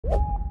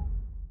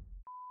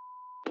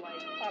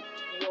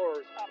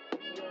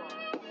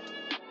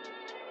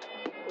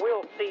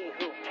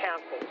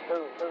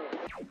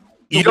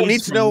You don't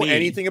need to know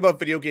anything about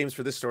video games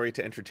for this story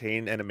to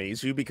entertain and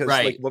amaze you, because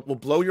like what will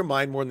blow your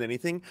mind more than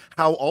anything,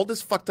 how all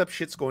this fucked up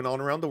shit's going on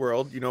around the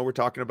world. You know, we're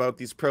talking about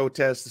these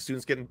protests, the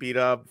students getting beat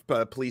up,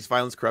 police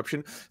violence,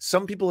 corruption.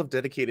 Some people have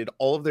dedicated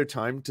all of their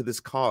time to this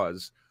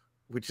cause,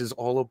 which is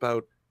all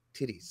about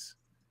titties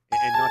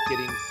and not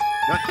getting.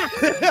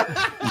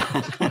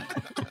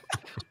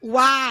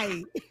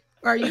 Why?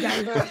 Are you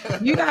guys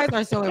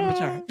are so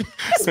immature.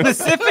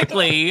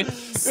 Specifically,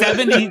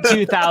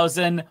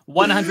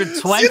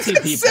 72,120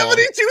 people.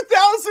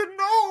 72,000?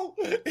 No,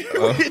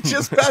 it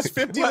just passed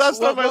 50 last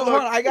time I looked.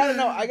 Hold on, I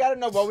gotta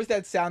know. What was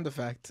that sound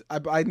effect?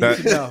 I need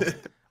to know.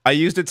 I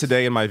used it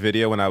today in my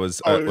video when I was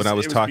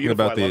talking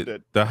about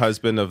the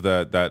husband of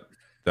that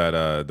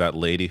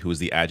lady who was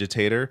the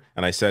agitator,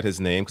 and I said his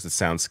name because it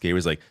sounds scary. It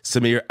was like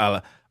Samir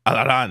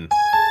Alaran.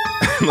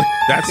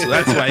 that's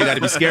why you got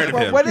to be scared of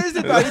him. What is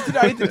it? I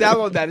need to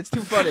download that. It's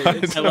too funny.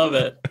 I love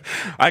it.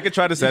 I could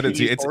try to send it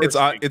to you.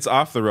 It's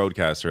off the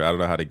Roadcaster. I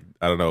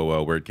don't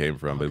know where it came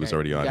from, but it was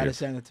already on here. You gotta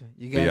send it to me.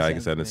 Yeah, I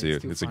can send it to you.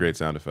 It's a great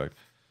sound effect.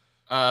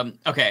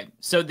 Okay,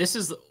 so this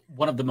is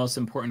one of the most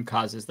important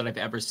causes that I've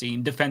ever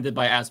seen, defended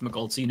by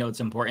Asmongold, so you know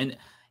it's important.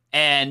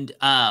 And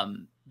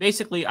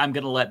basically, I'm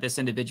going to let this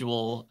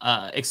individual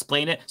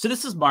explain it. So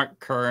this is Mark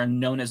Kern,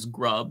 known as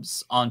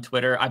Grubs on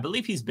Twitter. I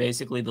believe he's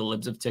basically the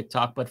libs of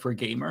TikTok, but for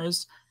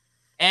gamers.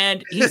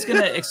 And he's going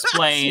to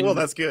explain... Well,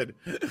 that's good.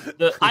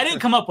 I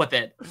didn't come up with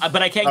it,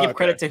 but I can't give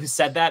credit to who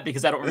said that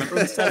because I don't remember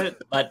who said it.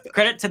 But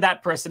credit to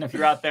that person if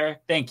you're out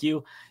there. Thank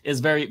you. Is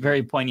very,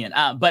 very poignant.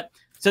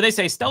 So they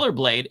say Stellar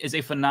Blade is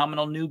a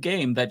phenomenal new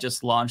game that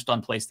just launched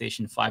on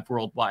PlayStation 5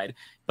 worldwide,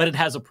 but it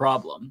has a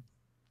problem.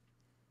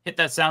 Hit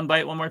that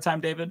soundbite one more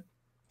time, David.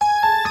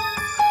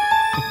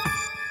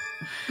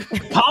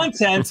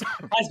 Content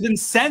has been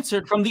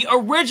censored from the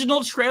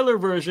original trailer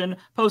version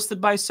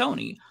posted by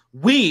Sony.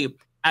 We,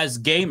 as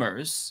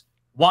gamers,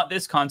 want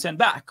this content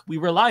back. We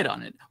relied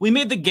on it. We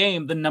made the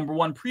game the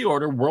 #1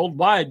 pre-order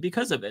worldwide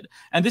because of it.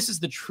 And this is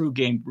the true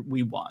game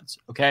we want,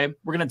 okay?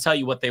 We're going to tell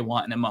you what they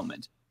want in a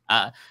moment.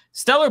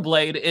 Stellar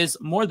Blade is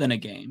more than a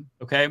game,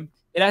 okay?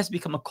 It has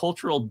become a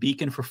cultural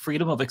beacon for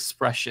freedom of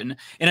expression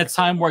in a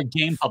time where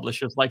game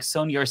publishers like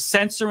Sony are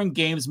censoring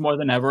games more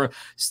than ever.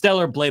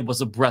 Stellar Blade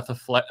was a breath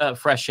of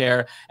fresh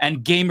air,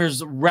 and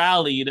gamers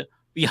rallied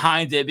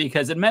behind it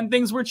because it meant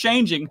things were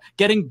changing,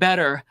 getting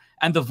better,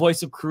 and the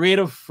voice of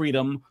creative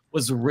freedom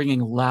was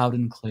ringing loud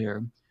and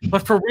clear.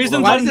 But for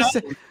reasons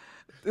unknown...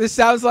 This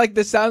sounds like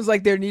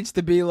there needs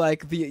to be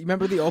like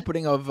remember the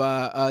opening of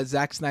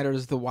Zack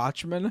Snyder's The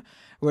Watchmen,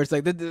 where it's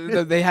like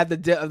they had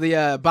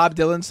the Bob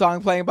Dylan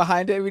song playing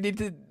behind it. We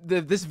need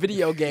this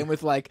video game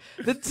with like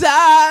the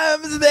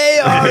times they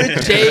are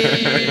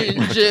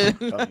changing.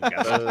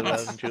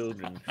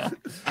 Children.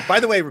 By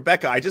the way,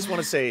 Rebecca, I just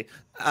want to say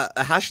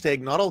a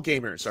hashtag not all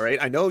gamers. All right,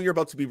 I know you're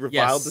about to be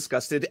reviled,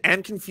 disgusted,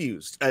 and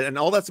confused, and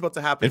all that's about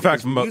to happen. In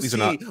fact, these are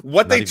not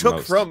what they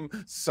took from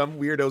some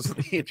weirdos on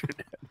the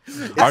internet.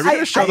 Are we going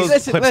to show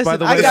those clips, by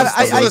the way, of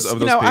those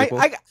people?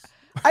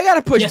 I got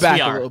to push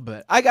back a little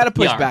bit. I got to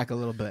push back a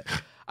little bit.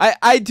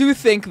 I do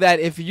think that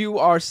if you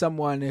are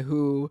someone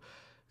who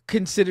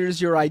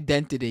considers your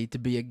identity to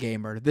be a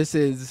gamer, this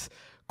is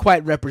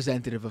quite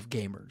representative of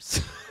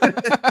gamers.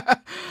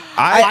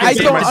 I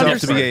consider myself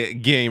to be a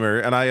gamer,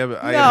 and I am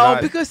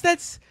not, because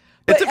that's...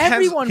 But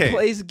everyone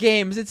plays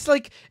games. It's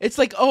like,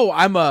 oh,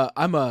 I'm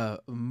a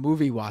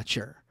movie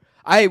watcher.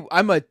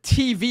 I'm a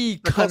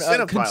TV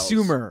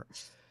consumer.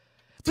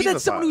 But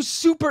that's someone who's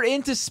super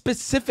into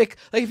specific,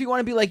 like if you want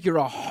to be like you're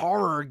a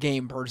horror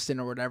game person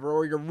or whatever,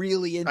 or you're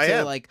really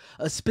into like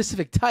a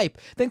specific type,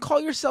 then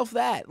call yourself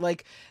that.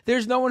 Like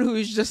there's no one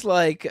who's just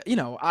like, you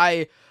know,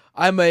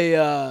 I'm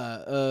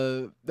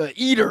a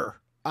eater.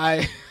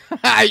 I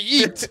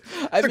eat.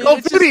 I mean,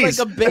 it's just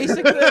like a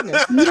basic thing.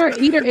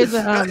 Eater is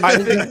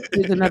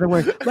another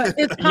word. But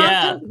is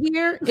content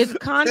here? Is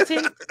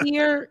content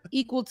here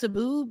equal to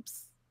boobs?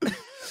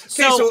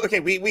 Okay,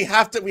 we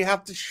have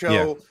to show.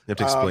 Yeah, you have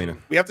to explain it.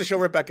 We have to show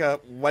Rebecca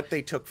what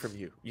they took from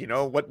you. You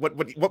know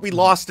what we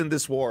lost in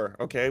this war.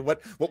 Okay,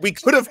 what we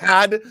could have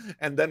had,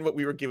 and then what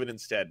we were given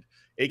instead.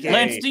 AKA,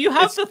 Lance, do you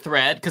have the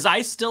thread? Because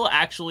I still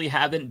actually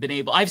haven't been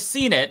able. I've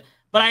seen it,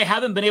 but I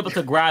haven't been able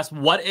to grasp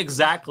what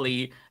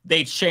exactly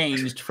they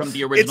changed from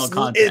the original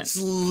content. It's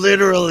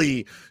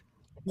literally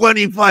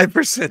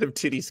 25% of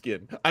titty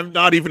skin. I'm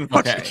not even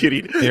fucking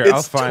kidding. Here,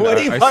 it's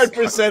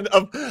 25%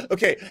 of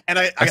and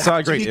I saw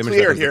a great image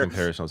clear here.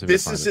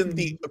 This is in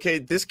the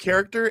this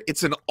character,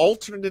 it's an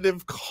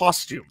alternative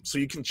costume. So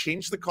you can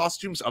change the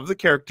costumes of the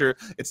character.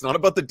 It's not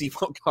about the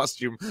default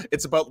costume.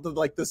 It's about the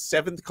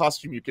 7th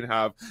costume you can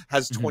have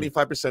has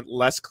 25%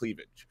 less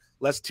cleavage,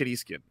 less titty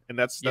skin. And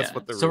that's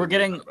what they're we're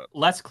getting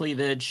less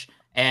cleavage.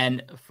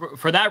 And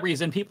for that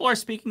reason, people are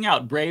speaking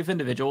out. Brave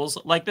individuals,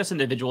 like this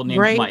individual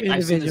named Mike.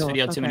 I've seen this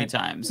video too many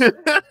times.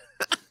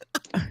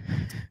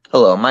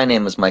 Hello, my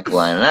name is Michael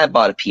Lyon, and I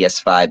bought a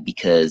PS5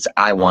 because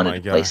I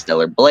wanted to play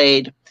Stellar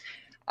Blade.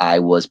 I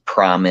was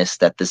promised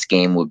that this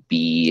game would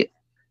be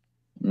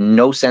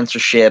no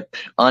censorship,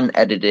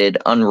 unedited,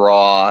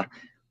 unraw,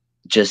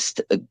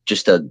 just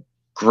a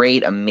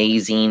great,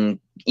 amazing,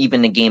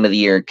 even a Game of the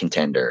Year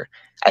contender.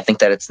 I think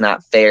that it's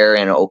not fair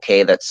and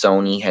okay that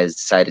Sony has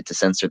decided to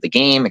censor the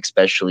game,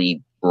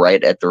 especially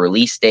right at the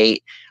release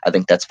date. I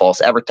think that's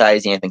false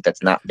advertising. I think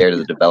that's not fair to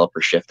the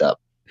developer shift up.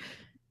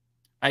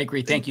 I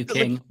agree. Thank you,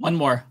 King. One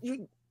more.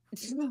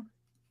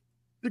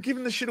 They're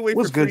giving the shit away for free.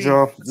 What's good,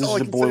 y'all? This is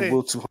your boy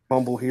Will Too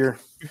Humble here.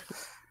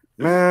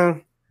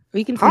 Man,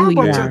 we can how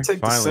about y'all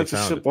take the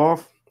censorship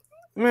off?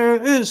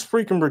 Man, it is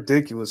freaking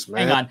ridiculous,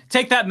 man. Hang on.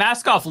 Take that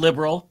mask off,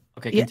 liberal.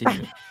 Okay,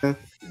 continue. Yeah.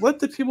 Let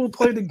the people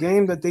play the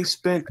game that they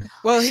spent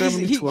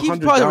 $70 to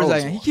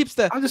 $100. He keeps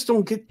the. I just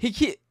don't get.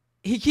 He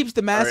keeps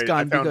the mask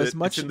on because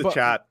much in the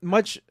chat.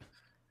 Much.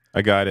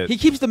 I got it. He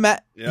keeps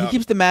the He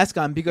keeps the mask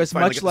on because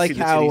much like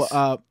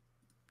how.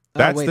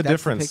 That's the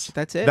difference.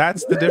 That's it.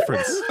 That's the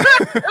difference.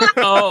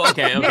 Oh,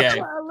 okay.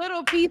 A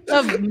little piece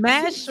of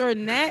mesh or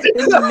net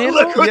in the middle.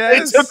 Look what they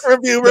took from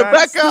you,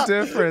 Rebecca.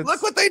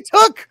 Look what they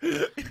took.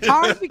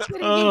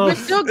 We're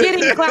still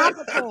getting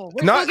classical.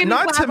 Not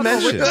to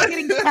mention, we're still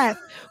getting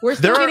tests. We're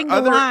still getting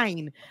the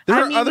line.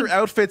 There are other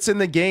outfits in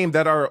the game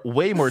that are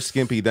way more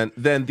skimpy than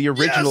the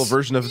original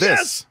version of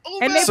this.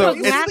 And so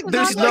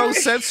there's no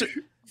censor.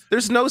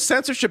 There's no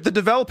censorship. The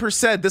developer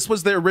said this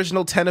was the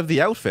original 10 of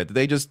the outfit.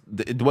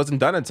 It wasn't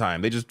done in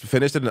time. They just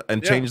finished it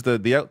and changed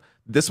the out.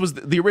 This was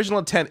the original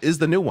intent is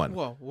the new one.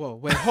 Whoa,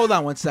 wait, hold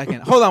on one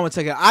second.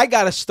 I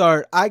gotta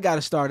start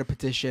a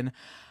petition.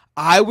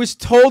 I was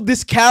told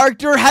this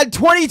character had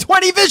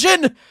 20/20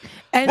 vision.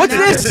 And what's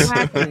this?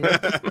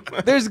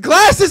 There's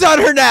glasses on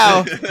her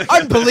now.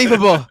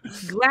 Unbelievable.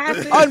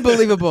 Glasses.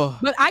 Unbelievable.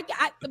 But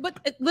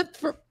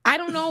I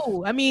don't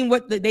know. I mean,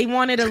 they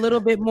wanted a little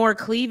bit more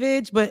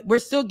cleavage, but we're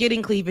still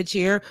getting cleavage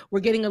here.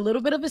 We're getting a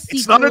little bit of a sequel.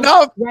 It's not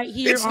enough. Right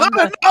here. It's not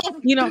enough.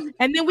 You know,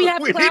 and then we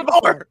have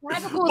clavicle.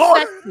 Clavicle is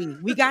sexy.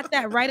 We got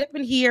that right up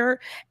in here,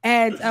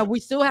 and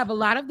we still have a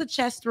lot of the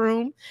chest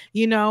room.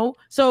 You know,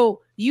 so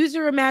use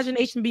your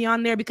imagination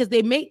beyond there because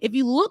if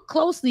you look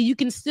closely, you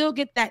can still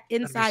get that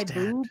inside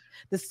boob,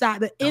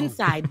 the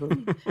inside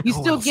boob. You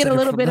still get a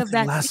little bit of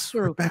that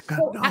see-through.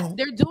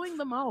 They're doing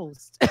the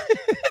most.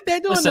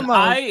 They're doing the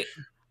most.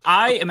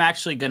 I am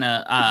actually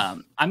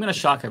gonna I'm gonna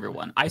shock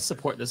everyone. I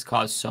support this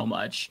cause so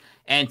much.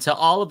 And to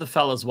all of the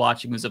fellas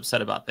watching who's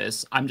upset about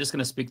this, I'm just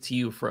gonna speak to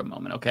you for a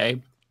moment,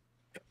 okay?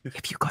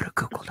 If you go to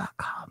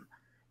google.com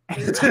and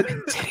you type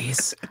in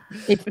titties,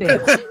 you'll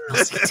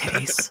see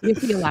titties. You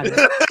see a lot of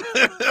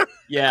it.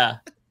 Yeah.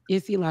 You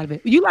see a lot of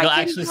it. You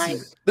like titties, right?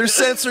 They're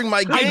censoring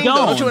my game.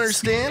 Don't you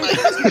understand? Don't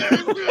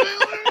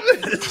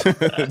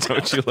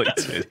you like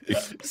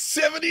titties?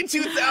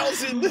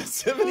 72,000 people.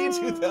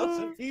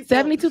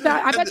 72,000.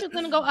 I bet you it's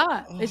gonna go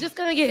up. It's just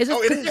gonna get. It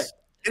is.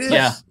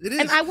 Yeah. It is.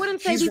 And I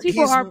wouldn't say these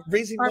people are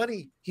raising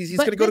money. He's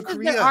going to go to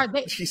Korea.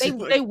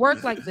 They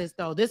work like this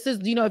though. This is,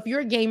 you know, if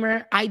you're a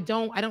gamer, I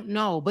don't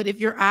know. But if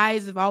your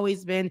eyes have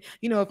always been,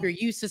 you know, if you're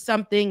used to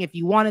something, if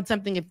you wanted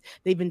something, if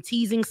they've been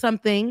teasing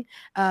something,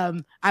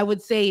 I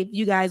would say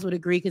you guys would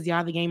agree because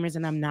y'all the gamers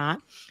and I'm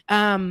not.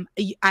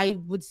 I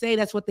would say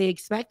that's what they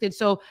expected.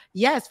 So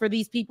yes, for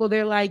these people,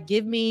 they're like,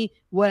 give me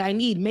what I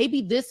need.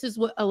 Maybe this is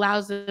what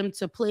allows them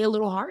to play a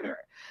little harder.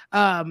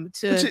 To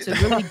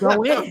really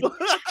go in.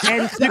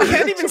 And you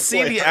can't even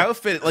see the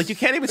outfit. Like you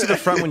can't even see the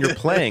front when you're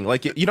playing.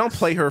 Like you don't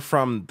play her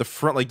from the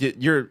front. Like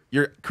you're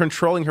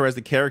controlling her as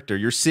the character.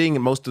 You're seeing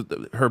most of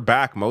her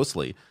back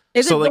mostly.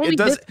 So like it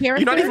does. You're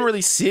not even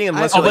really seeing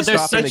unless but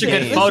there's such a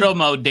good photo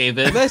mode,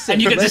 David.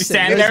 And you can just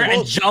stand there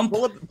and jump,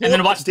 and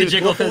then watch the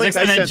jiggle physics,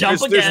 and then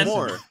jump again. There's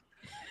more.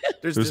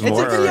 It's a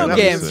video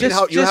game.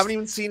 You haven't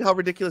even seen how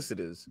ridiculous it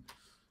is.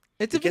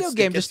 It's a video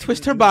game. Just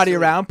twist her body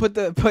around, put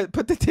the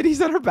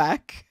titties on her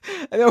back,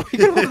 and then we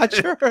can watch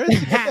her.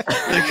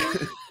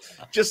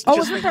 just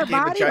make the game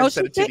a giant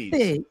set of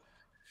titties.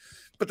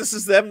 But this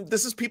is them.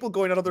 This is people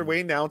going out of their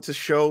way now to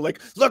show, like,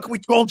 look, we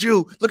told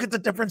you. Look at the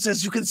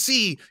differences. You can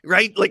see,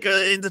 right? Like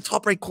in the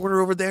top right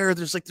corner over there,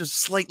 there's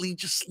slightly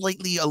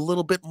a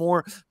little bit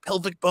more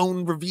pelvic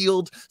bone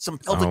revealed, some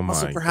pelvic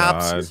muscle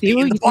perhaps.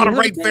 In the bottom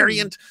right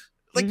variant,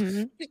 like.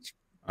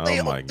 They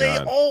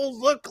all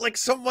look like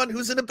someone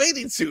who's in a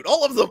bathing suit.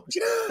 All of them.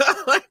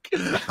 Like,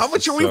 how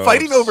much are we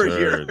fighting over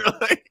here?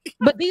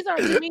 But these are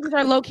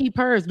low-key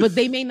pervs, but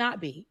they may not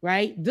be,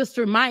 right? Just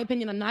for my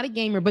opinion, I'm not a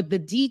gamer, but the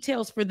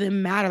details for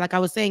them matter. Like I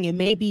was saying, it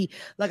may be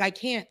like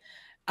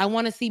I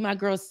want to see my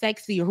girl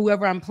sexy or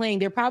whoever I'm playing.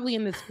 They're probably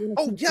in this.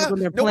 Oh yeah,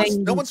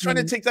 no one's trying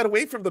to take that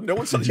away from them. No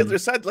one's on the other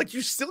side. Like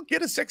you still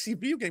get a sexy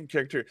video game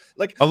character.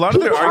 Like a lot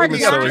of their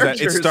arguments though is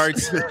that it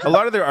starts. A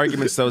lot of their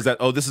arguments though is that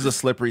this is a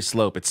slippery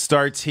slope. It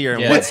starts here,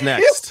 and what's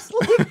next?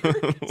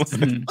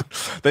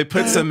 They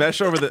put some mesh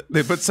over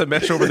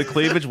the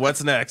cleavage.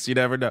 What's next? You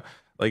never know.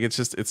 Like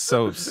it's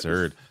so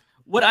absurd.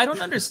 What I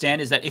don't understand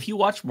is that if you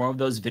watch more of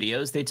those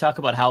videos, they talk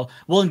about how,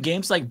 well, in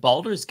games like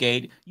Baldur's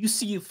Gate, you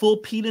see full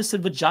penis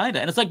and vagina.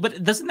 And it's like,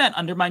 but doesn't that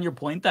undermine your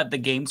point that the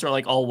games are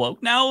like all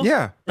woke now?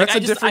 Yeah, that's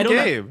like, a different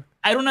game.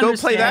 I don't understand.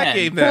 Go play that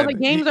game then. So the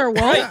games are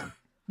woke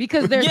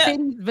because they're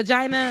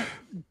vagina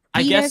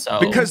I guess so.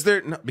 Because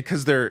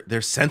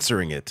they're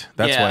censoring it.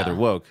 That's why they're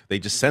woke. They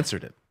just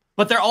censored it.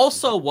 But they're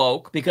also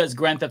woke because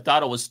Grand Theft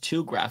Auto was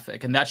too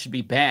graphic, and that should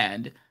be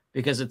banned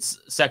because it's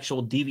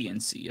sexual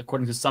deviancy,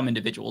 according to some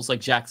individuals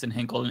like Jackson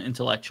Hinkle, an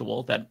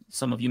intellectual that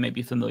some of you may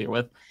be familiar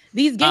with.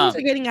 These games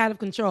are getting out of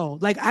control.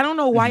 Like, I don't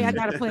know why I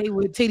gotta play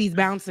with titties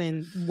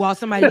bouncing while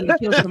somebody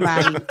kills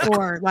somebody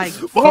or like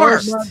more.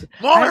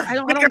 I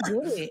don't get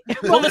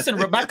it. Well, listen,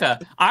 Rebecca,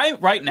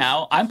 right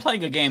now I'm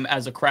playing a game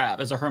as a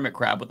crab, as a hermit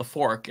crab with a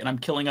fork, and I'm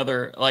killing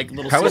other like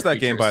little. How is that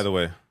game, by the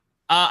way?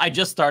 I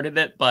just started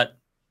it, but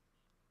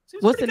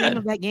what's the name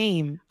of that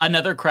game?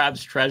 Another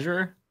Crab's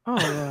Treasure. Oh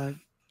God.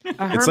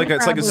 It's like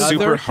a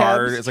super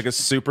hard. It's like a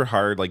super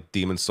hard, like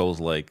Demon Souls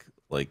like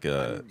game,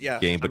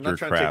 but I'm not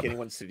trying to take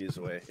anyone's cities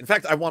away. In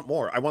fact, I want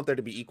more. I want there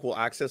to be equal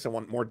access. I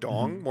want more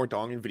dong, more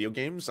dong in video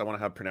games. I want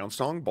to have pronounced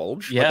dong,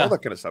 bulge, like all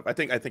that kind of stuff. I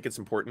think it's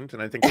important,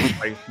 and I think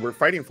we're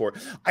fighting for it.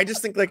 I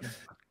just think like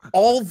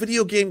all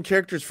video game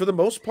characters, for the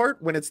most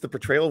part, when it's the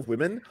portrayal of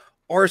women,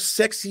 are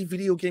sexy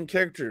video game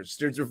characters.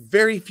 There's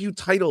very few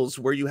titles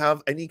where you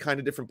have any kind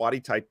of different body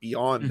type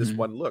beyond this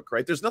one look,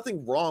 right? There's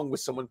nothing wrong with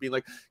someone being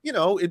like, you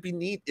know, it'd be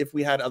neat if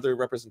we had other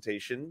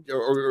representation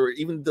or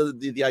even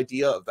the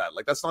idea of that.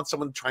 Like, that's not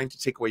someone trying to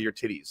take away your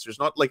titties. There's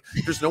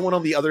no one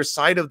on the other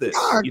side of this.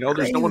 You know,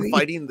 there's no one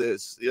fighting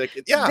this. Like,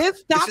 yeah,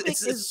 this topic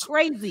is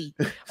crazy.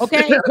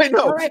 Okay, I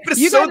know, right. But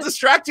it's so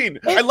distracting.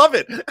 I love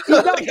it.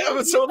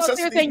 I'm so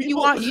obsessed with these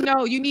people.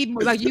 You need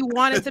more, like, you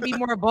want it to be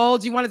more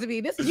bold. You want it to be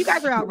this. You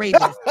guys are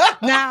outrageous.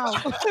 Now,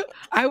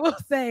 I will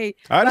say,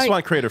 I just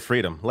want creative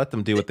freedom. Let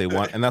them do what they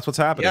want, and that's what's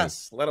happening.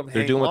 Yes, let them.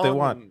 They're doing what they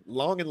want,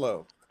 long and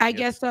low. I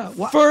guess so.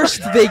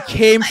 First, they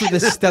came for the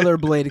Stellar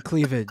Blade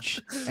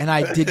cleavage, and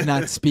I did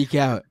not speak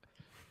out.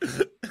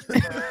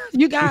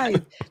 You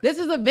guys, this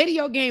is a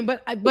video game,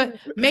 but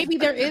maybe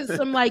there is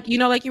some, like, you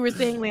know, like you were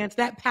saying, Lance,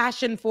 that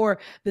passion for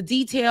the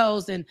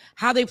details and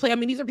how they play. I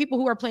mean, these are people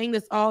who are playing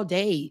this all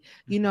day.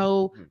 You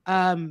know,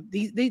 I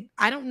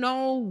don't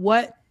know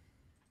what.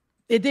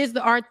 It is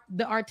the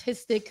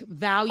artistic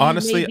value.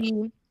 Honestly,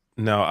 maybe.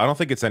 No, I don't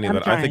think it's any of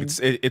that. I think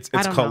it's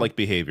called like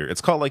behavior.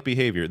 It's called like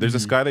behavior. There's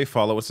this guy they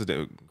follow. What's his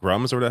name?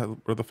 Grums, or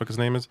what the fuck his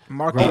name is?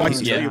 Mark. Oh, I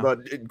can tell you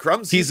about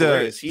Grums. He's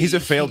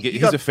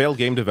a failed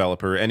game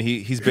developer, and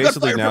he's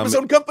basically now from his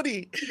own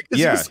company.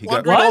 Yeah, he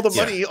squandered all the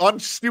money on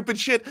stupid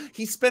shit.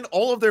 He spent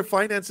all of their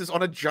finances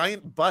on a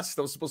giant bus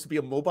that was supposed to be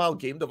a mobile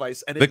game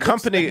device, and the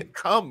company.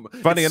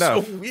 Funny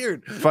enough, so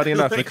weird. Funny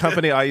enough, the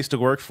company I used to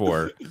work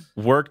for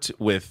worked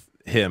with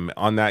him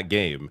on that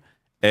game,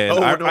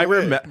 and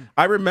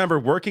I remember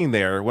working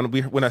there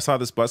when I saw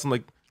this bus. I'm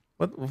like,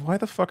 what? Why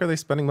the fuck are they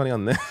spending money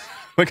on this?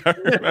 Like, I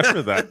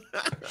remember that.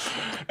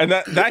 And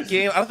that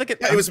game, I don't think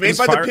it was made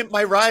by the Pimp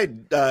My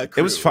Ride crew.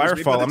 It was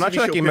Firefall. I'm not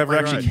sure that game ever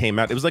actually came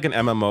out. It was like an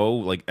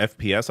MMO, like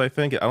FPS, I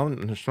think.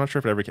 I'm not sure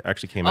if it ever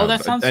actually came out. Oh,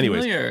 that sounds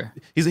familiar.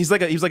 He's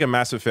like a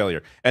massive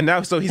failure, and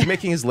now so he's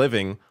making his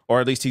living,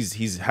 or at least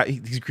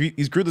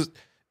he's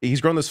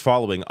grown this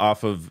following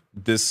off of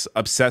this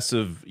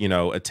obsessive, you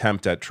know,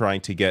 attempt at trying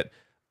to get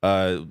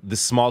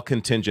this small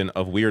contingent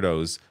of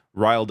weirdos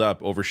riled up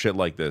over shit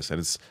like this. And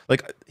it's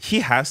like,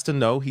 he has to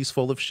know he's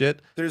full of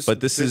shit, but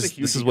this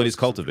is what he's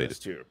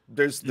cultivated.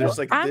 There's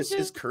this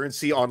is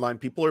currency online.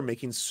 People are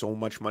making so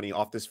much money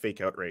off this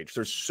fake outrage.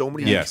 There's so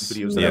many YouTube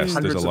videos that have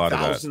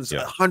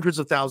hundreds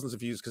of thousands of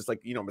views, because,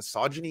 like, you know,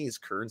 misogyny is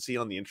currency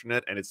on the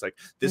internet, and it's like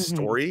this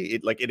story,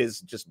 it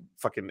is just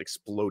fucking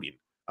exploding.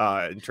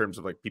 In terms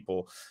of, like,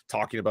 people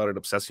talking about it,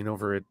 obsessing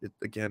over it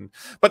again.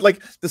 But, like,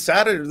 the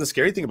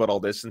scary thing about all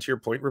this, and to your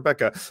point,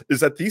 Rebecca, is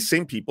that these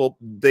same people,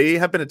 they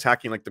have been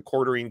attacking, like, the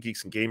Quartering,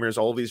 Geeks and Gamers,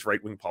 all of these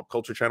right-wing pop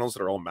culture channels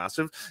that are all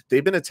massive.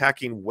 They've been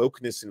attacking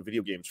wokeness in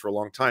video games for a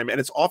long time, and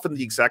it's often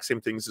the exact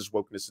same things as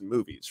wokeness in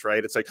movies,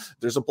 right? It's like,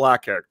 there's a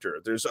black character,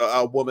 there's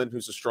a woman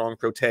who's a strong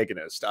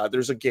protagonist,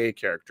 there's a gay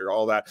character,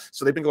 all that.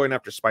 So they've been going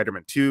after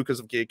Spider-Man 2 because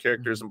of gay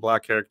characters and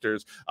black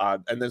characters,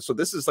 and then so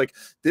this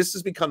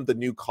has become the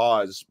new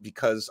cause,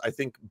 because I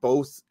think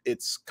both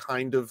it's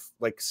kind of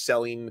like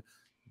selling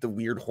the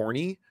weird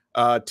horny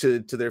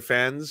to their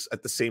fans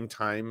at the same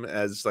time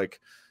as,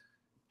 like,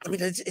 I mean,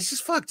 it's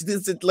just fucked.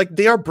 Like,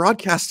 they are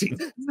broadcasting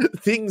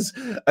things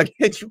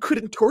again you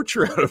couldn't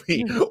torture out of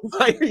me.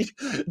 Why are you?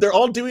 They're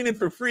all doing it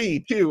for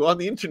free too on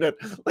the internet.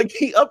 Like,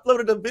 he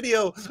uploaded a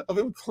video of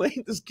him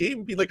playing this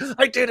game, being like,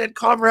 "I did it,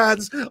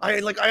 comrades! I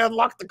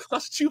unlocked the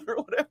costume or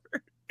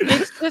whatever."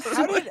 It's just,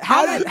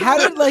 how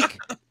did like.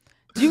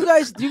 Do you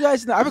guys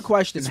know? I have a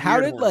question.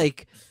 How did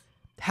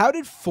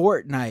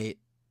Fortnite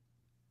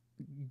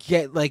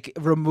get, like,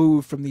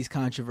 removed from these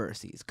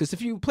controversies? Because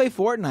if you play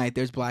Fortnite,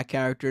 there's black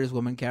characters,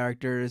 women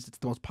characters. It's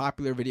the most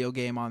popular video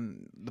game on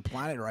the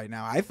planet right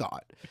now, I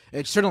thought.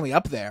 It's certainly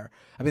up there.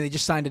 I mean, they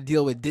just signed a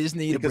deal with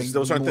Disney to bring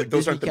those aren't the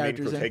main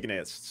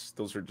protagonists.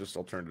 Those are just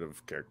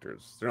alternative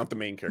characters. They're not the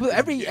main characters. Well,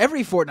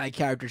 every Fortnite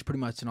character is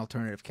pretty much an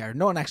alternative character.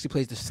 No one actually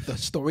plays the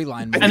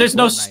storyline. And there's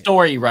no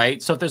story,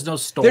 right? So if there's no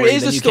story, there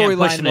is then a you can't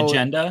push storyline an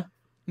agenda.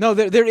 No,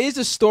 there is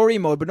a story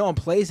mode, but no one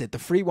plays it. The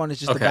free one is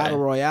just a battle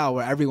royale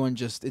where everyone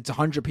it's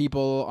 100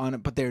 people on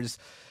it. But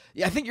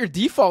I think your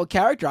default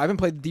character. I haven't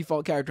played the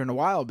default character in a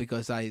while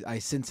because I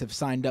since have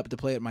signed up to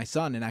play with my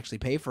son and actually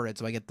pay for it,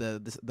 so I get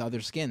the other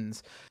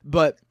skins.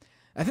 But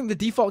I think the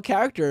default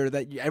character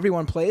that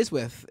everyone plays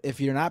with, if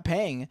you're not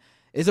paying,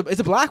 is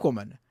a black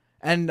woman,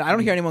 and I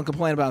don't hear anyone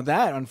complain about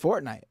that on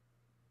Fortnite.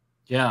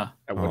 Yeah,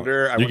 I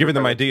wonder. You're giving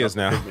them ideas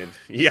now.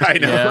 Yeah, I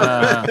know.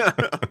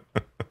 Yeah.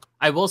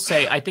 I will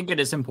say, I think it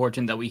is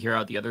important that we hear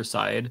out the other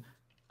side.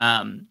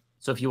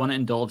 So if you want to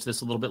indulge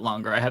this a little bit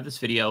longer, I have this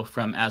video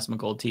from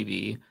Asmongold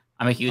TV.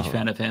 I'm a huge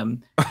fan of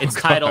him. It's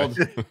titled,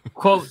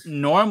 quote,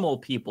 "Normal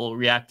People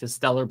React to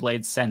Stellar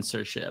Blade's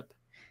Censorship."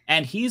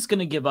 And he's going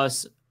to give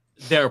us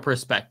their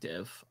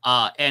perspective.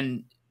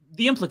 And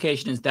the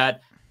implication is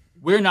that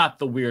we're not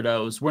the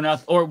weirdos. We're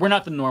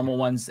not the normal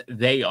ones.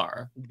 They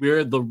are.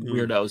 We're the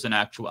weirdos in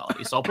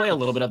actuality. So I'll play a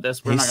little bit of this.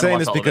 He's saying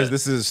this because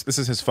this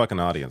is his fucking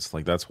audience.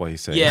 Like, that's why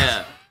he's saying.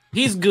 Yeah,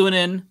 he's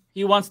gooning.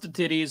 He wants the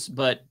titties,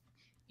 but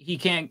he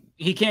can't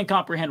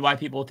comprehend why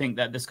people think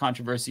that this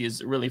controversy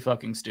is really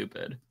fucking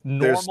stupid.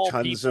 There's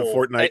tons of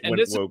Fortnite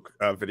went woke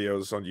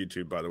videos on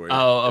YouTube, by the way.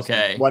 Oh,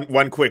 okay.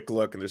 One quick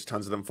look, and there's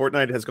tons of them.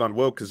 Fortnite has gone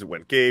woke because it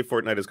went gay.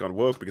 Fortnite has gone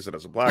woke because it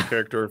has a black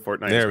character.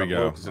 Fortnite has gone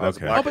woke because it has a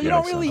black but you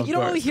don't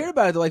really hear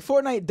about it. Like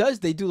Fortnite does,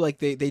 they do like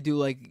they do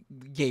like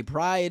gay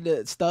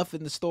pride stuff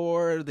in the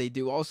store. They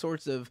do all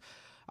sorts of.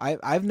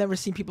 I've never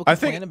seen people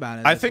complain about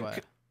it.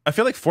 I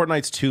feel like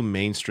Fortnite's too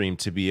mainstream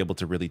to be able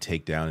to really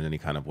take down in any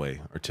kind of way,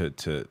 or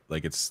to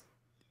like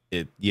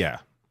yeah.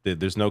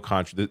 There's no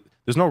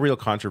real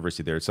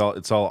controversy there. It's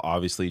all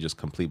obviously just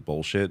complete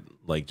bullshit.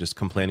 Like just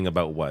complaining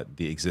about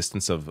the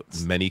existence of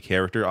many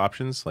character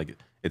options. Like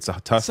it's a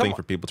tough thing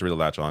for people to really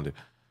latch onto.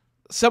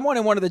 Someone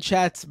in one of the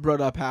chats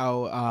brought up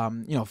how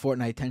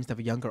Fortnite tends to have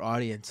a younger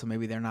audience, so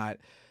maybe they're not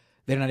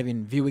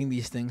even viewing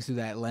these things through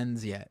that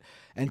lens yet.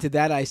 And to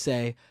that I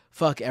say,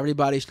 fuck,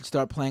 everybody should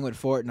start playing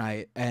with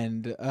Fortnite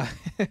and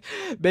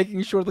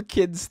making sure the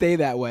kids stay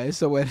that way.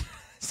 So when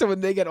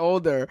they get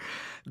older,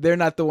 they're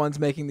not the ones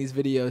making these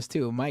videos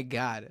too. My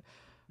God.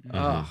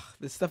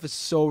 This stuff is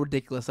so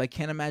ridiculous. I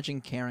can't imagine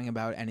caring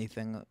about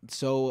anything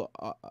so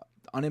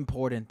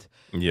unimportant.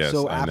 Yes,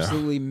 so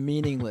absolutely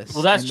meaningless.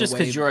 Well, that's just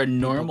because you're a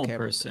normal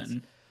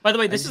person. By the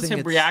way, this is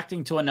him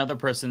reacting to another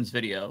person's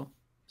video.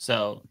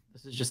 So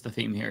this is just the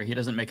theme here. He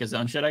doesn't make his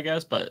own shit, I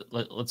guess, but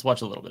let's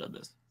watch a little bit of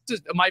this.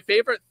 My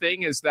favorite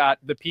thing is that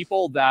the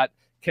people that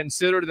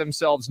consider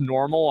themselves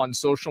normal on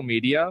social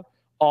media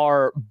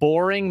are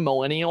boring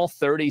millennial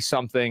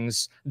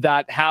 30-somethings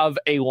that have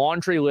a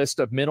laundry list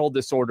of mental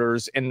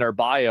disorders in their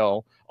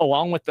bio,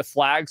 along with the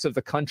flags of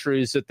the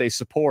countries that they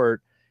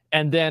support.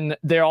 And then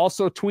they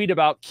also tweet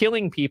about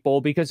killing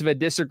people because of a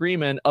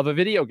disagreement of a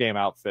video game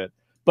outfit.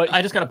 But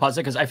I just got to pause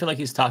it because I feel like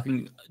he's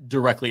talking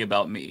directly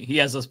about me. He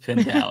has us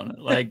pinned down.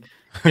 Like,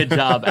 good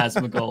job,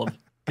 Asmongold.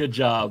 Good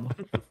job.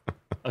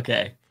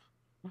 Okay.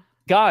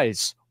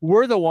 Guys,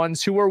 we're the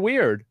ones who are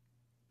weird.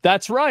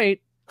 That's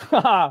right.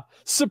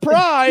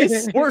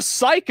 Surprise! We're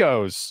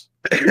psychos.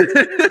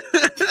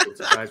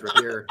 Guys, right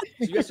here.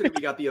 So yesterday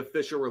we got the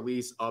official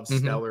release of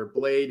Stellar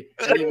Blade.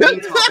 And the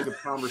main topic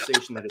of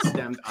conversation that has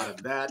stemmed out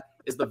of that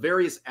is the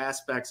various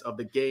aspects of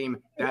the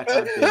game that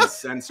have been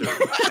censored.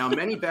 Now,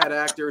 many bad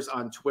actors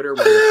on Twitter.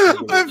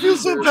 I feel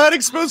so bad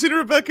exposing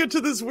Rebecca to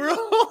this world.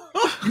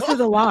 This is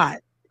a lot.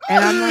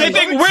 And I'm like, they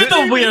think we're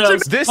the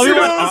weirdos.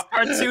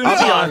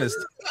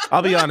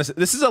 I'll be honest.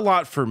 This is a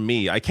lot for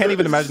me. I can't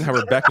even imagine how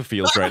Rebecca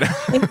feels right now.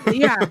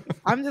 Yeah,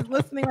 I'm just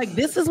listening. Like,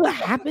 this is what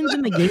happens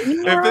in the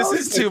gaming world. If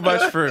this is too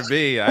much for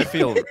me, I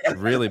feel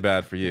really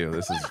bad for you.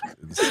 This is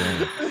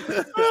insane.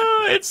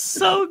 Oh, it's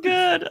so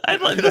good.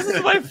 This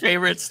is my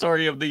favorite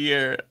story of the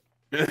year.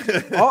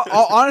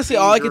 Honestly,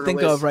 all I can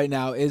think of right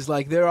now is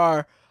like there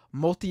are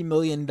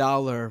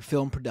multi-million-dollar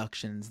film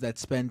productions that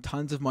spend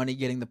tons of money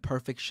getting the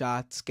perfect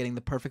shots, getting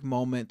the perfect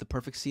moment, the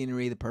perfect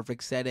scenery, the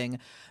perfect setting,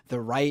 the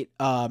right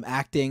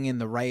acting in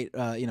the right,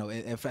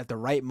 if at the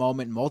right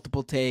moment,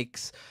 multiple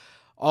takes,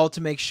 all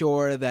to make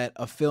sure that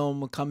a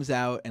film comes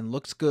out and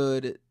looks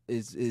good,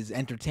 is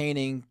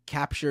entertaining,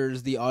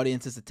 captures the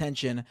audience's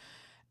attention.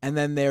 And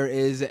then there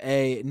is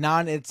a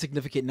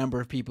non-insignificant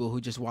number of people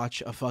who just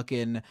watch a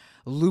fucking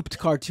looped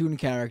cartoon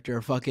character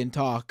fucking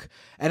talk.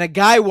 And a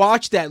guy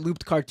watched that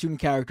looped cartoon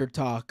character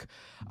talk.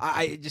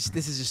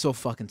 This is just so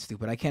fucking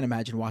stupid. I can't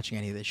imagine watching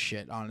any of this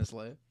shit,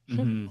 honestly.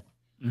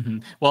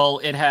 Well,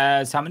 it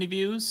has how many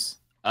views?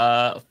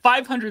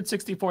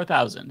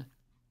 564,000.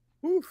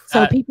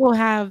 So people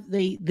have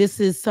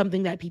this is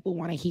something that people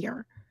want to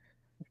hear.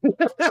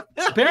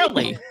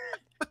 Apparently.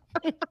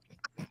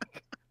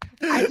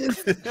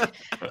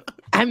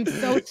 I'm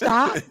so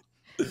shocked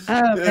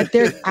that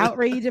there's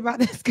outrage about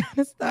this kind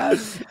of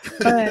stuff.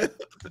 But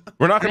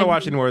we're not going to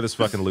watch any more of this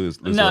fucking lose.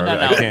 No.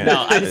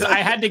 I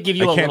had to give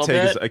you a little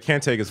bit. I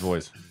can't take his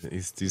voice.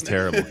 He's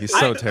terrible. He's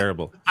so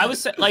terrible. I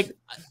was like,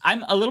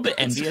 I'm a little bit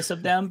envious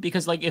of them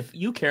because, like, if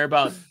you care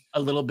about a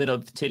little bit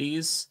of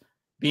titties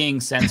being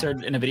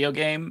censored in a video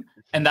game,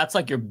 and that's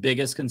like your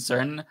biggest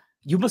concern,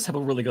 you must have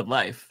a really good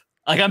life.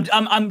 Like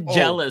I'm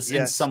jealous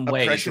in some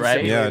ways,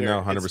 right? Yeah,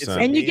 no,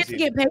 100%. And you get to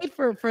get paid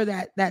for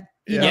that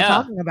you know,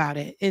 talking about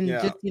it, and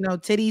just, you know,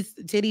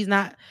 titties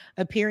not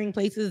appearing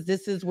places.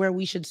 This is where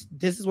we should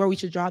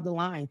draw the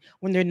line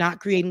when they're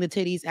not creating the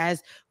titties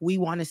as we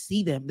want to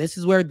see them. This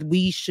is where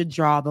we should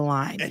draw the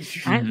line.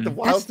 And the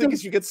wild thing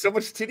is you get so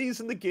much titties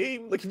in the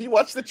game. Like if you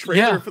watch the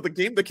trailer for the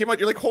game that came out,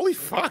 you're like, holy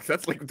fuck,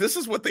 that's like, this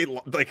is what they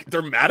like.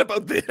 They're mad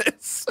about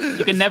this.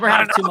 You can never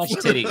have too much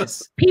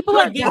titties. People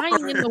are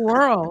dying in the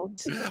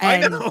world.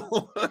 I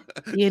know.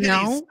 You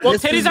know, well,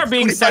 titties are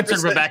being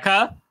censored,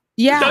 Rebecca.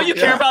 Yeah. Don't you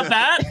care about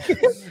that?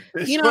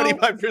 You know,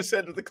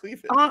 25% of the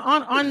cleavage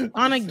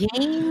on a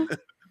game.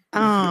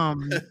 I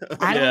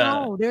don't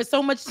know. There's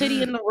so much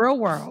titty in the real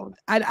world.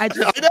 I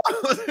know.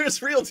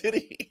 There's real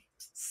titties.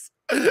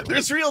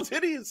 There's real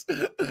titties.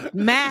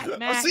 Matt,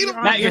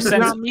 you're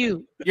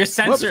censored. You're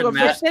censored,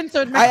 Matt. You're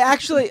censored, Matt.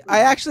 I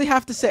actually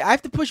have to say, I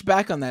have to push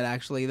back on that.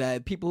 Actually,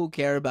 that people who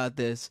care about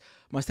this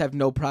must have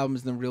no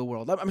problems in the real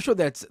world. I'm sure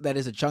that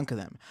is a chunk of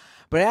them,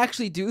 but I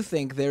actually do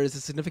think there is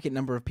a significant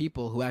number of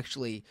people who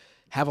actually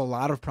have a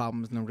lot of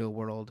problems in the real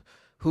world,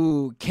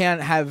 who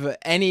can't have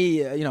any,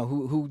 you know,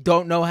 who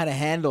don't know how to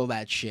handle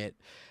that shit.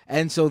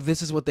 And so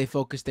this is what they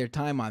focus their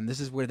time on. This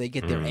is where they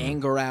get their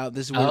anger out.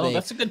 This is where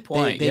that's a good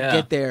point. They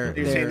get their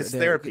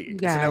therapy.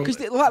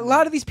 Because a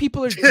lot of these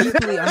people are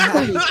deeply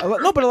unhappy.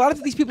 No, but a lot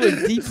of these people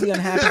are deeply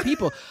unhappy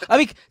people. I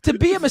mean, to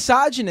be a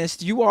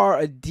misogynist, you are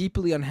a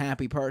deeply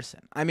unhappy person.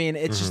 I mean,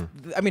 it's just.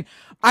 I mean,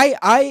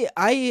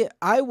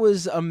 I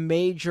was a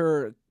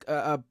major.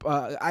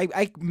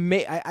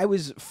 I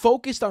was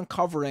focused on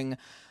covering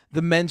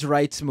the men's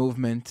rights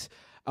movement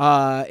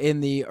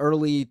in the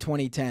early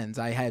 2010s.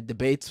 I had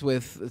debates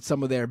with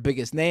some of their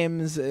biggest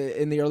names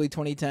in the early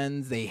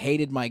 2010s. They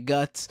hated my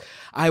guts.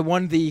 I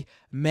won the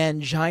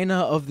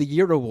Mangina of the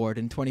Year award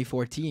in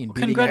 2014.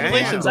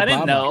 Congratulations. I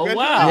didn't know.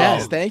 Wow.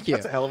 Yes, thank you.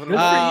 That's a hell of an Good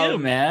for you,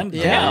 man.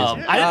 Yeah.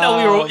 I didn't know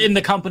we were in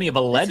the company of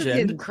a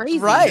legend. Crazy.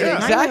 Right, Mangina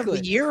exactly.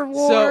 of the Year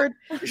award.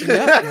 So,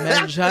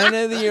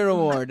 Mangina of the Year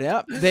award.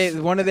 Yep.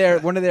 One of their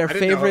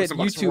favorite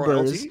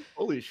YouTubers.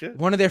 Holy shit.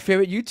 One of their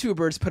favorite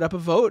YouTubers put up a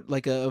vote,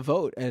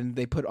 and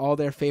they put all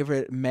their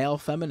favorite male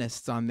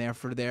feminists on there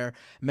for their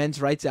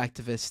men's rights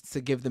activists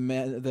to give the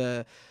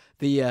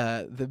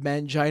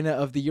Mangina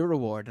of the Year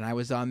award, and I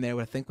was on there,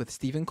 I think, with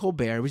Stephen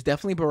Colbert. It was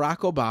definitely Barack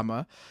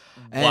Obama.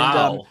 And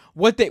wow.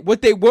 What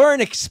they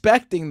weren't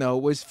expecting, though,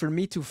 was for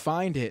me to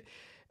find it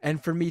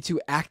and for me to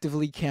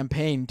actively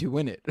campaign to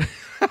win it.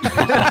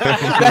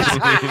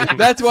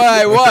 That's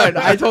why I won.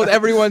 I told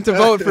everyone to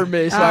vote for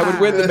me so I would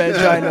win the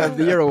Mangina of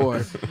the Year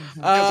award.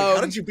 How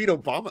did you beat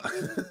Obama?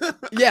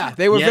 Yeah,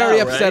 they were very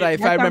upset.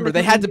 If I remember,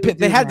 they had to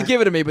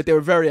give it to me, but they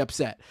were very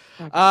upset.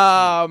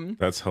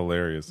 That's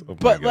hilarious. Oh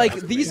but God. like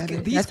these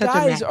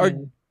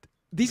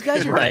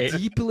guys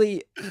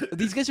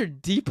are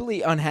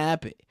deeply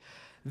unhappy.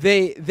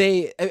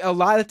 They a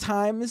lot of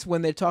times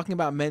when they're talking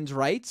about men's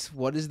rights,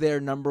 what is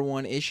their number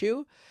one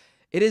issue?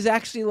 It is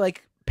actually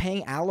like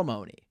paying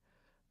alimony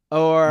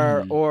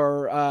or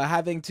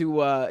having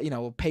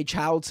to pay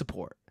child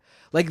support.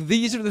 Like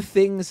these are the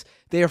things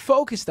they are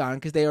focused on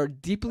because they are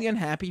deeply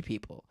unhappy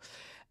people.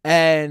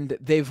 And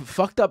they've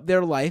fucked up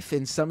their life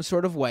in some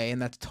sort of way,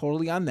 and that's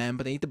totally on them,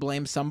 but they need to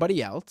blame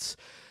somebody else.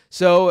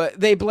 So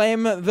they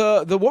blame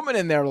the woman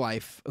in their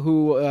life,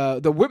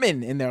 the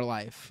women in their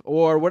life,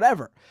 or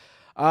whatever.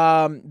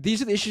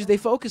 These are the issues they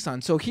focus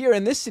on. So here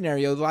in this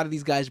scenario, a lot of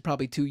these guys are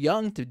probably too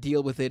young to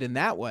deal with it in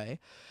that way.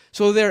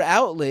 So their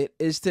outlet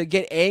is to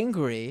get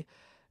angry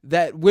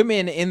that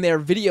women in their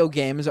video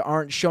games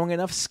aren't showing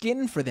enough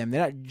skin for them. They're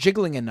not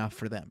jiggling enough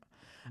for them.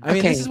 I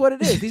mean, this is what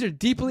it is. These are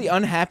deeply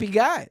unhappy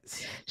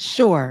guys.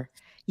 Sure.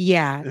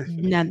 Yeah.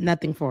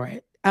 Nothing for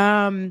it.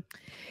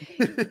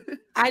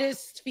 I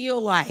just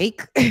feel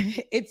like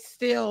it's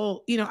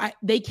still,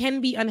 they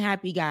can be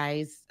unhappy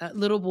guys,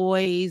 little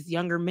boys,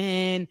 younger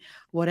men,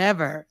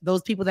 whatever.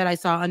 Those people that I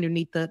saw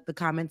underneath the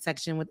comment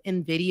section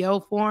in video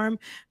form,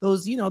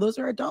 those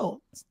are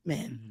adults,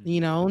 men,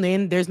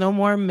 then there's no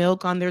more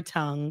milk on their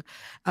tongue.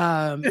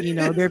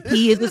 Their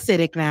pee is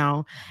acidic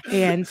now.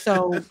 And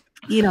so,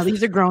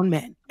 these are grown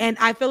men. And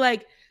I feel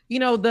like,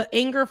 the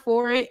anger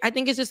for it, I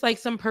think it's just like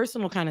some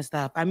personal kind of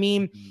stuff. I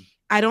mean,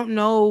 I don't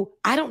know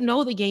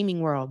the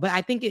gaming world, but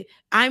I think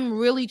I'm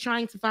really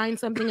trying to find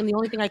something. And the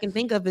only thing I can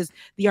think of is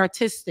the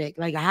artistic,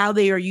 like how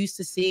they are used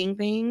to seeing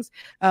things,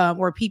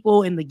 or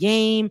people in the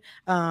game.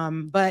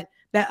 But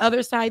that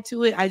other side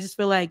to it, I just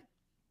feel like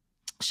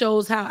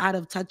shows how out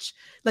of touch,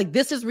 like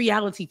this is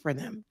reality for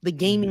them. The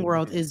gaming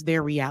world is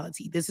their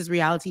reality. This is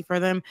reality for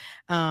them.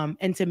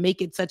 And to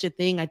make it such a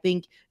thing, I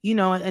think,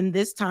 in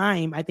this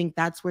time, I think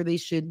that's where they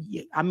should,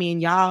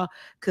 y'all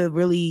could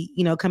really,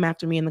 come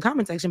after me in the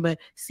comment section, but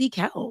seek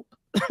help.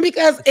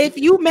 Because if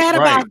you mad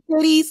about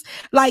cities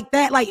like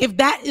that, like if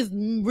that is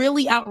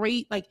really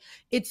outrage, like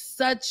it's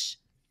such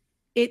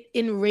it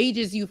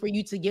enrages you for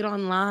you to get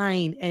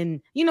online.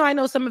 And, you know, I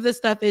know some of this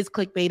stuff is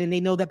clickbait and they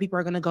know that people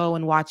are going to go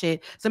and watch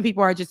it. Some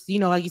people are just, you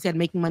know, like you said,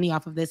 making money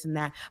off of this and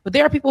that. But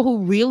there are people who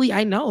really,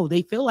 I know,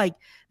 they feel like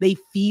they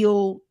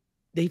feel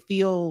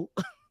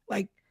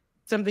like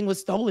something was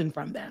stolen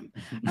from them.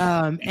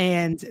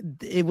 And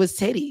it was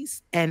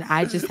titties. And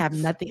I just have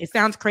nothing. It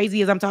sounds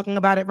crazy as I'm talking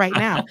about it right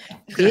now.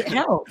 It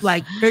helped.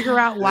 Like, figure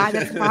out why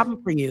that's a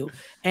problem for you.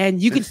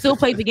 And you can still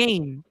play the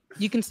game.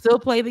 You can still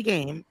play the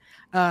game.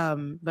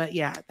 But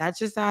yeah, that's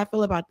just how I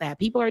feel about that.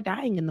 People are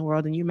dying in the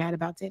world and you're mad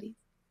about titties.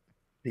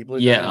 People are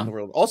dying in the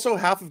world. Also,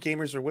 half of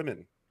gamers are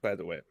women, by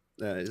the way.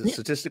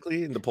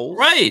 Statistically in the polls,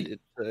 right?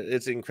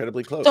 It's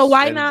incredibly close. So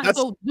why not?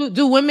 So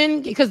do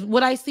women? Because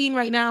what I've seen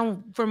right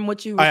now from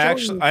what you were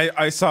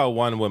I saw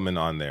one woman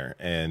on there,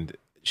 and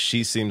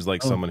she seems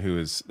like someone who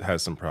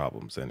has some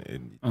problems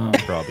and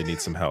probably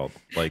needs some help.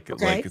 Like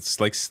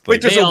it's like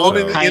wait, there's a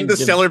woman in the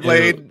Stellar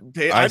Blade.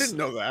 I didn't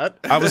know that.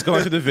 I was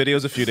going through the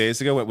videos a few days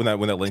ago when that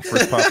link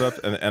first popped up,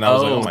 and I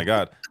was like, oh my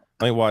god.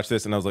 Let me watch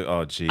this, and I was like,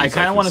 "Oh, geez." I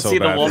kind of want to see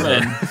the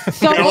woman.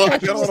 So I don't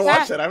want to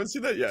watch that. I haven't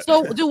seen that yet.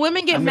 So, do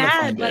women get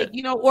mad, like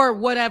or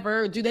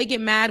whatever? Do they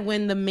get mad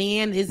when the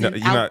man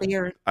isn't out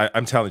there?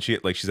 I'm telling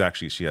you,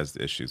 she has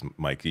issues,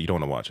 Mike. You don't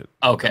want to watch it.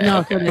 Okay.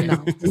 No,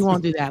 we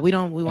won't do that. We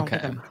won't.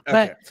 Okay.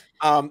 But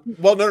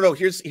well, no.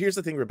 Here's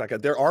the thing, Rebecca.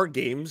 There are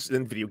games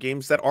and video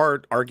games that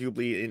are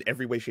arguably in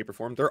every way, shape, or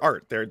form. They're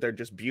art. They're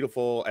just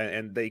beautiful,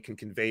 and they can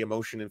convey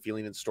emotion and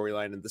feeling and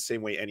storyline in the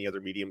same way any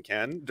other medium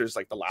can. There's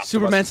like the last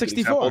Superman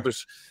 64.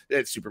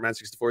 Superman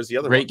 64 is the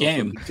other great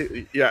game.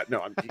 Yeah,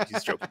 no,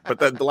 he's joking. But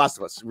the Last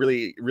of Us,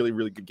 really, really,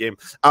 really good game.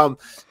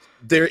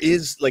 There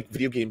is like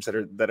video games that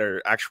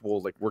are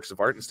actual like works of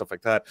art and stuff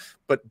like that,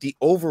 but the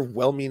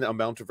overwhelming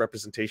amount of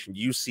representation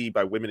you see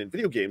by women in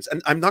video games,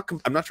 and I'm not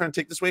trying to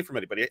take this away from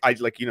anybody. I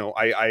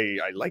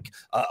like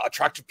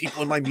attractive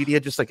people in my media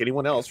just like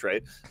anyone else,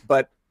 right?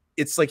 But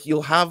it's like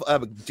you'll have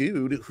a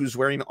dude who's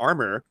wearing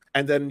armor,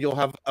 and then you'll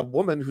have a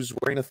woman who's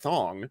wearing a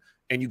thong,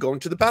 and you go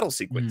into the battle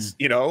sequence,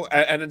 you know,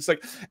 and it's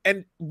like,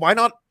 and why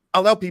not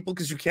allow people,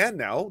 because you can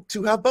now,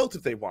 to have both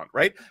if they want,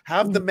 right?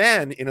 Have the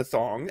man in a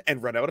thong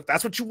and run out. If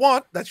that's what you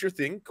want, that's your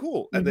thing,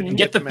 cool. And then you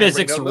get the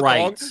physics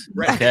right.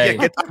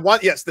 Okay.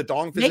 Yes, the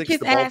dong physics,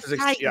 the ball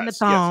physics.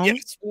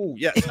 Yes. Ooh,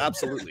 yes,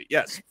 absolutely.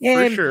 Yes,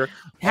 for sure.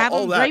 Have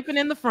them draping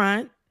in the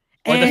front.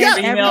 Or the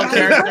female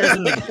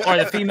characters or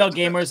the female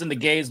gamers and the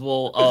gays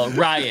will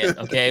riot.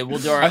 Okay, we'll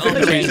do our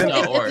own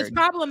change.org. It's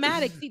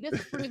problematic. See,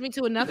 this brings me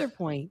to another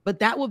point, but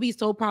that will be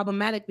so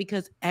problematic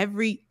because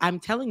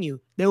I'm telling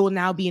you, there will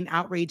now be an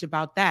outrage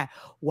about that.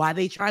 Why are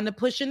they trying to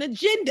push an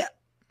agenda?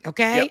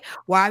 Okay,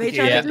 why are they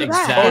trying to do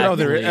that? Oh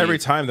no, every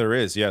time there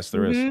is. Yes,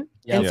 there is.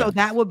 And so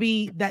that would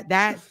be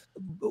that.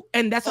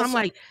 And that's what I'm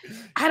like,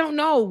 I don't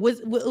know.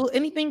 Will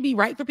anything be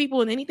right for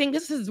people? And anything?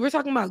 We're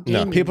talking about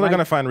gaming. No, people are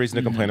gonna find a reason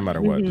to complain no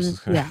matter what.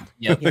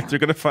 They're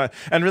gonna find,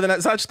 and really,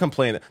 it's not just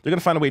complain. They're gonna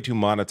find a way to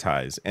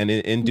monetize, and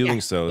in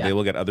doing so, they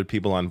will get other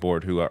people on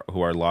board who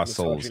are lost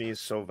souls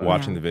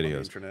watching the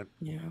videos.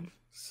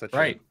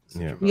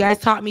 You guys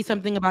taught me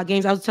something about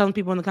games. I was telling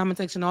people in the comment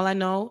section all I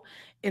know,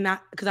 and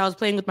because I was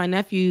playing with my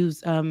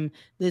nephews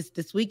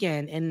this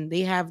weekend, and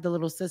they have the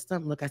little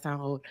system. Look, I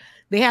sound old.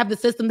 They have the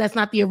system that's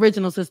not the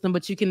original system,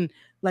 but you can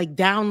like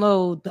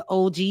download the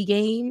OG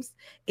games.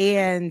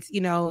 And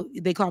you know,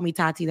 they call me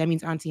Tati. That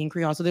means auntie in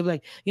Creole. So they're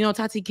like, you know,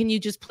 Tati, can you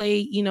just play,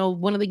 you know,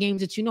 one of the games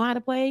that you know how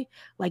to play,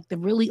 like the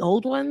really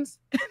old ones?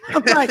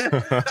 I'm like,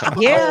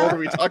 yeah. How old are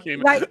we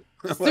talking about?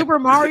 Like Super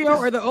Mario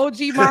or the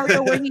OG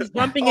Mario where he's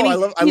jumping and I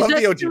love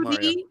the OG 2D.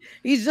 Mario.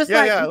 He's just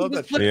I love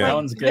that shit. That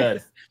one's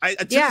good.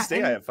 To this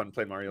day, I have fun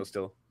playing Mario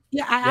still.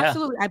 Yeah,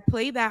 absolutely. I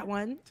play that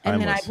one,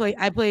 and then I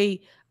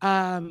play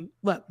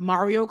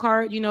Mario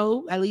Kart. You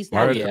know, at least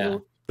that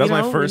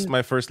was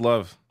my first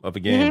love of a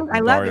game. I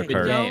love Mario it.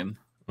 Kart. Game.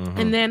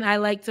 And then I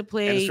like to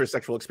play. And it's for a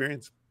sexual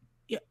experience.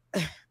 Yeah.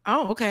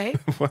 Oh, okay.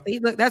 See,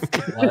 look, that's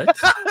what.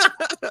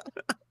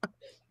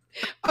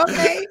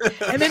 Okay.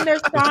 And then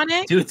there's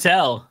Sonic. Do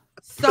tell.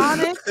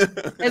 Sonic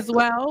as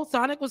well.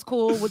 Sonic was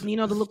cool with, you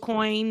know, the little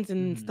coins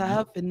and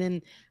stuff. And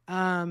then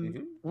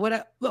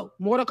Mortal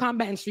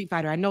Kombat and Street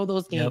Fighter. I know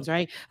those games,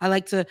 right? I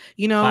like to,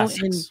 you know,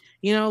 classics. And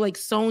you know, like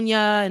Sonya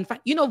and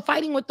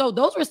fighting with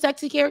those were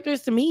sexy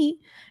characters to me.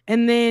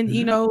 And then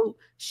you know,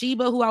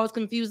 Sheba, who I was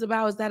confused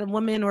about, is that a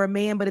woman or a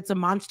man, but it's a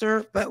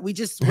monster. But we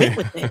just went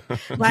with it.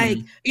 Like,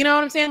 you know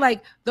what I'm saying?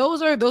 Like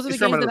those are the games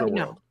that I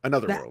know.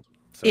 Another world.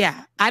 So.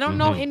 Yeah, I don't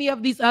know any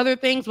of these other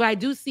things, but I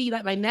do see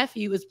that my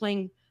nephew is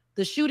playing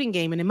the shooting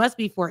game, and it must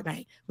be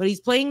Fortnite, but he's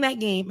playing that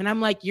game, and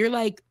I'm like, you're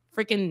like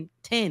freaking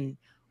 10.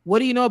 What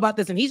do you know about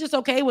this? And he's just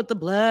okay with the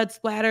blood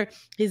splatter.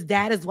 His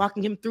dad is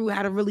walking him through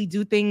how to really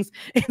do things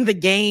in the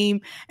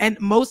game, and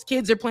most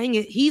kids are playing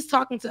it. He's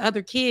talking to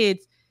other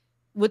kids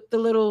with the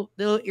little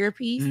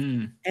earpiece,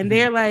 and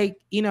they're like,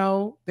 you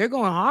know, they're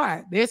going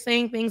hard. They're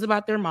saying things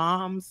about their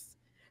moms.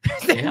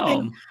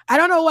 I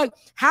don't know, like,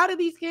 how do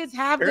these kids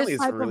have this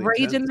type of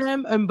rage in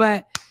them?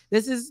 But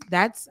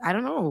that's I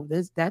don't know.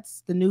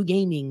 That's the new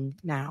gaming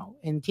now,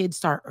 and kids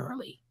start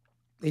early.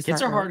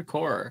 Kids are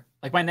hardcore.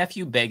 Like my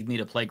nephew begged me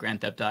to play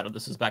Grand Theft Auto.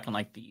 This was back on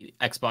like the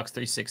Xbox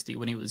 360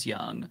 when he was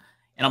young.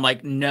 And I'm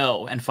like,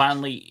 no. And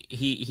finally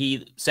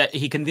he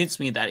convinced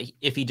me that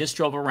if he just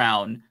drove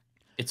around,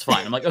 it's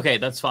fine. I'm like, okay,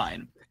 that's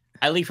fine.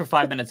 I leave for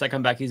 5 minutes. I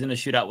come back. He's in a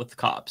shootout with the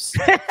cops.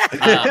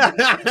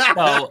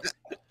 So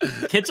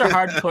kids are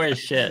hardcore as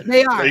shit.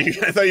 They are.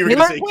 I thought you were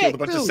going to say killed a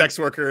bunch of sex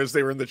workers.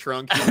 They were in the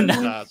trunk.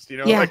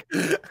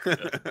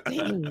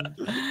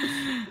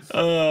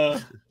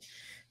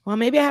 Well,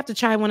 maybe I have to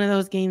try one of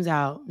those games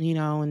out,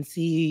 and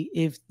see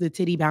if the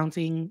titty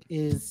bouncing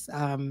is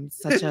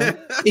such a,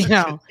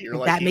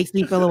 that makes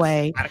me feel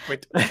away.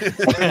 Adequate.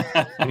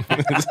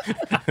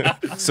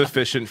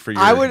 Sufficient for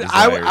your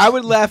I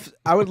would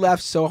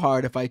laugh so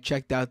hard if I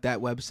checked out that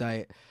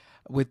website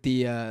with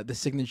the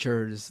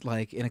signatures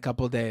like in a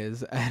couple of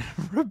days, and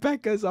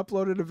Rebecca's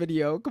uploaded a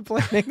video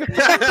complaining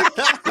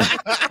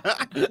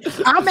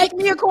I'll make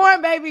me a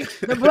corn, baby.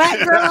 The black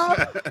girl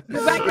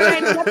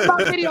ain't nothing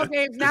about video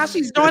games. Now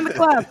she's joined the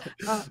club.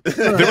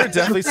 There were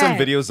definitely some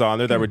videos on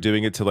there that were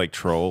doing it to like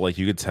troll. Like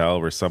you could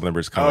tell where some of them were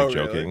just kind of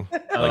joking.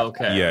 Like,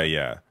 okay.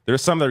 Yeah.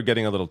 There's some that are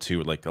getting a little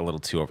too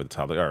over the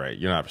top. Like, all right,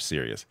 you're not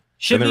serious.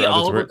 Should we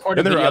all record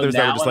a video? And there were others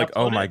that were just like,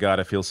 oh it? my God,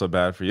 I feel so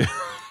bad for you.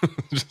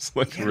 Just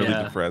like really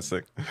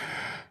depressing.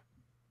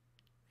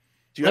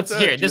 Let's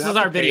hear it. This is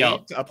our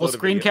video. We'll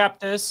screen cap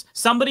this.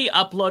 Somebody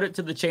upload it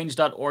to the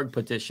change.org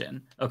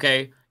petition.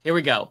 Okay, here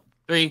we go.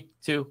 3,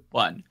 2,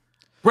 1.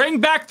 Bring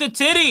back the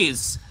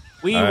titties.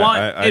 We want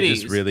titties. I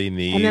just really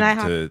need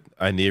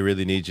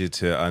really need you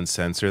to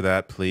uncensor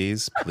that,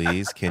 please.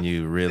 Can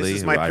you really? This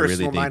is my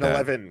personal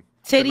 9/11.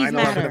 Titties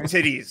matter.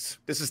 Titties.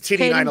 This is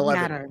titty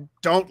 9/11.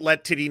 Don't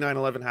let titty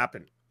 9/11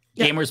 happen.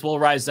 Gamers will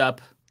rise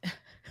up.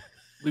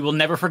 We will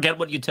never forget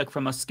what you took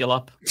from us, Skill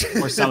Up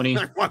or Sony.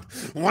 I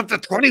want the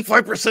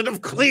 25%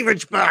 of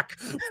cleavage back.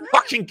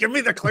 Fucking give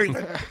me the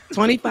cleavage.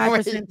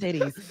 25%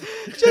 titties.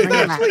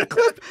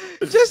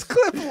 Just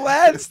clip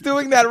Lance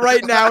doing that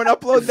right now and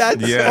upload that.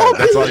 Yeah,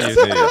 that's all you need.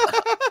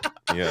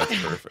 Yeah,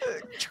 that's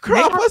perfect.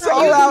 Crop us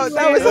all out.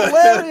 That was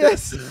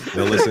hilarious.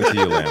 They'll listen to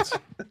you, Lance.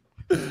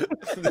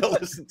 They'll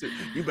listen to you.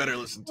 You better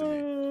listen to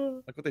me.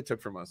 Look what they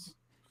took from us.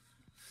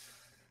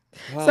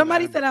 Oh,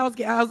 somebody said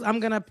I'm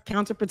gonna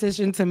counter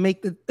petition to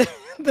make to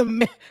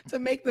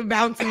make the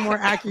bouncing more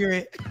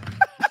accurate.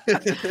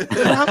 Physical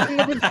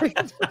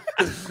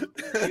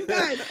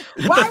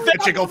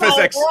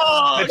physics.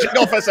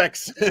 Physical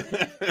physics.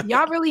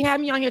 Y'all really had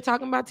me on here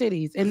talking about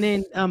titties, and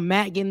then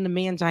Matt getting the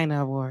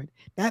Mangina Award.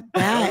 That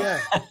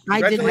I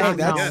did not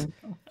know.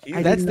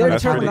 That's their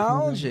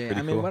terminology.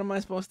 I mean, what am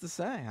I supposed to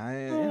say?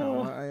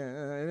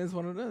 It is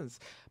what it is.